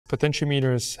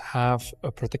Potentiometers have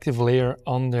a protective layer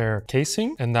on their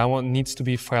casing, and that one needs to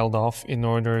be filed off in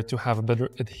order to have a better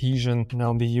adhesion. And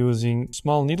I'll be using a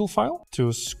small needle file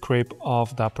to scrape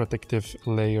off that protective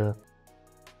layer.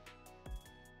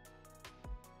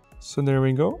 So there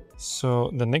we go.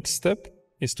 So the next step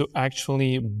is to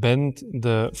actually bend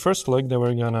the first lug that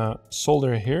we're gonna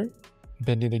solder here,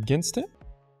 bend it against it.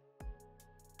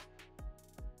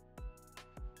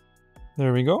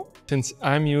 There we go. Since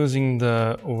I'm using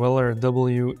the Weller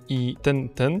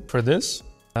WE1010 for this,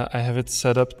 I have it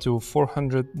set up to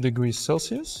 400 degrees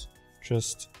Celsius.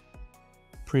 Just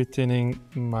pre-tinning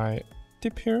my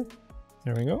tip here.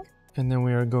 There we go. And then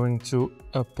we are going to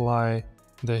apply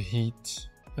the heat.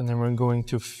 And then we're going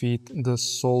to feed the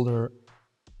solder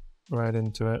right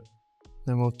into it.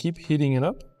 Then we'll keep heating it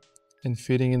up and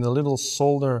feeding in the little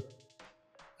solder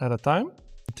at a time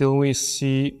until we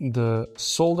see the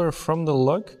solder from the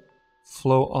lug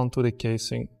flow onto the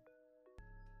casing.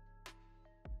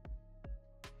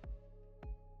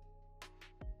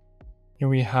 Here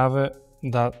we have it.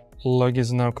 That lug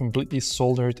is now completely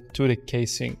soldered to the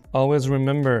casing. Always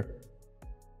remember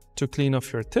to clean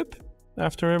off your tip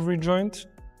after every joint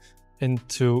and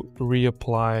to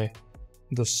reapply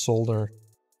the solder.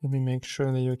 Let me make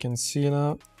sure that you can see it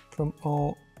out from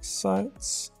all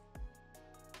sides.